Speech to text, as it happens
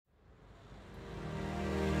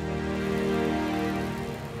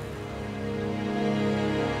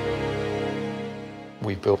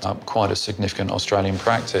we've built up quite a significant Australian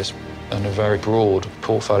practice and a very broad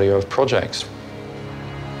portfolio of projects.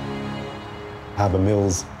 Harbour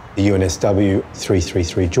Mills, the UNSW,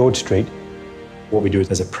 333 George Street. What we do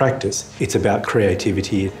as a practice, it's about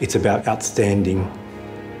creativity, it's about outstanding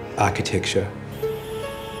architecture.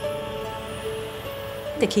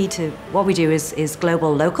 The key to what we do is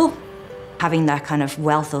global local, having that kind of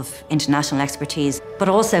wealth of international expertise, but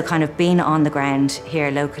also kind of being on the ground here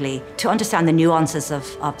locally to understand the nuances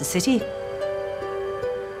of the city.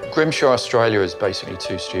 Grimshaw, Australia is basically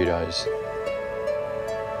 2 studios.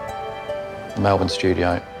 The Melbourne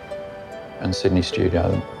studio and Sydney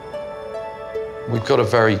studio. We've got a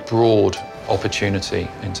very broad opportunity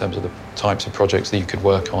in terms of the types of projects that you could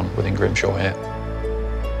work on within Grimshaw here.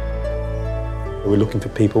 We're looking for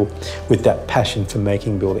people with that passion for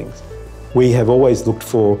making buildings. We have always looked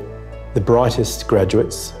for the brightest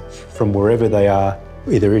graduates from wherever they are,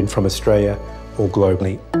 either from Australia or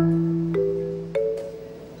globally.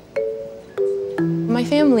 My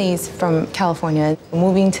family is from California.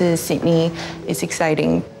 Moving to Sydney is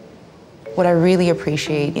exciting. What I really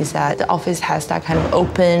appreciate is that the office has that kind of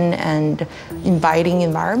open and inviting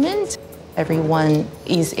environment. Everyone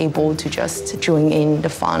is able to just join in the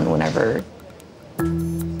fun whenever.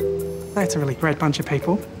 It's a really great bunch of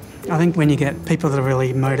people. I think when you get people that are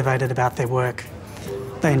really motivated about their work,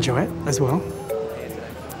 they enjoy it as well.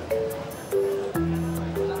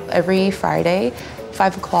 Every Friday,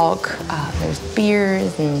 5 o'clock, there's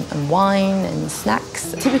beers and wine and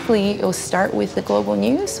snacks. Typically, it'll start with the global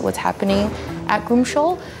news, what's happening at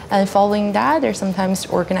Grimshaw, and following that, there's sometimes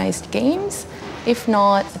organized games. If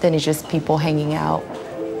not, then it's just people hanging out.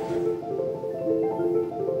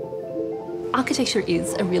 Architecture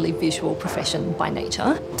is a really visual profession by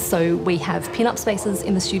nature. So we have pin-up spaces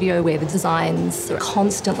in the studio where the designs are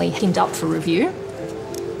constantly pinned up for review.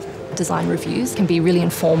 Design reviews can be really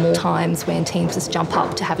informal times when teams just jump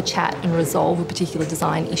up to have a chat and resolve a particular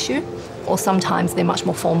design issue. Or sometimes they're much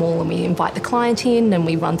more formal and we invite the client in and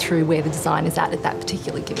we run through where the design is at that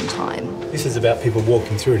particular given time. This is about people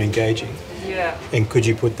walking through and engaging. Yeah. And could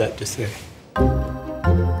you put that just there?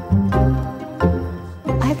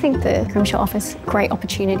 I think the Grimshaw office, great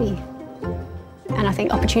opportunity. And I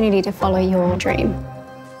think opportunity to follow your dream.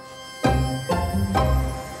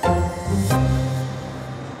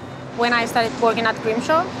 When I started working at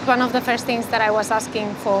Grimshaw, one of the first things that I was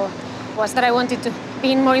asking for was that I wanted to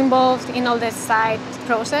be more involved in all the site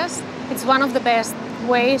process. It's one of the best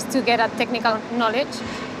ways to get a technical knowledge,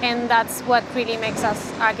 and that's what really makes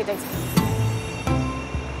us architects.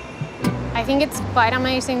 I think it's quite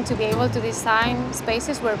amazing to be able to design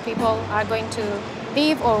spaces where people are going to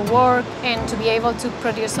live or work and to be able to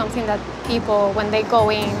produce something that people, when they go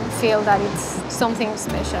in, feel that it's something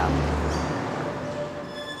special.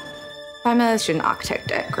 I'm a student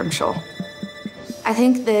architect at Grimshaw. I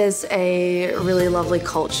think there's a really lovely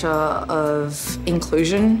culture of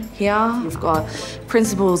inclusion here. We've got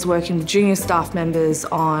principals working with junior staff members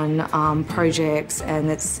on projects, and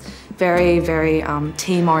it's very, very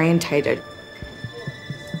team-orientated.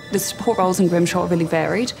 The support roles in Grimshaw are really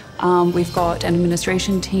varied. We've got an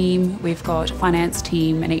administration team, we've got a finance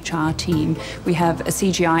team, an HR team. We have a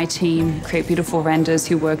CGI team who create beautiful renders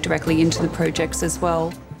who work directly into the projects as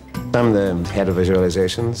well. I'm the head of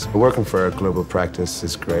visualizations. Working for a global practice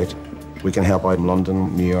is great. We can help out in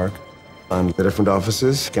London, New York, and the different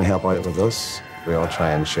offices can help out with us. We all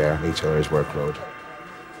try and share each other's workload.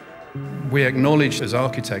 We acknowledge as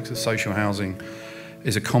architects that social housing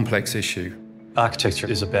is a complex issue. Architecture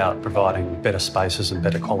is about providing better spaces and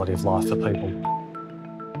better quality of life for people.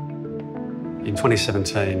 In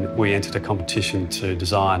 2017, we entered a competition to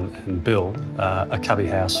design and build a cubby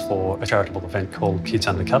house for a charitable event called Kids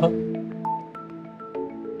Undercover.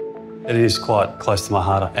 It is quite close to my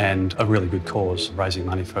heart and a really good cause, raising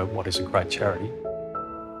money for what is a great charity.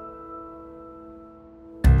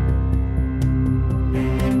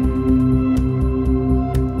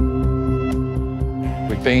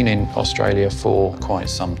 We've been in Australia for quite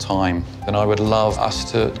some time, and I would love us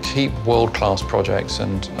to keep world-class projects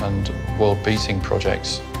and world-beating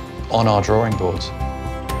projects on our drawing boards.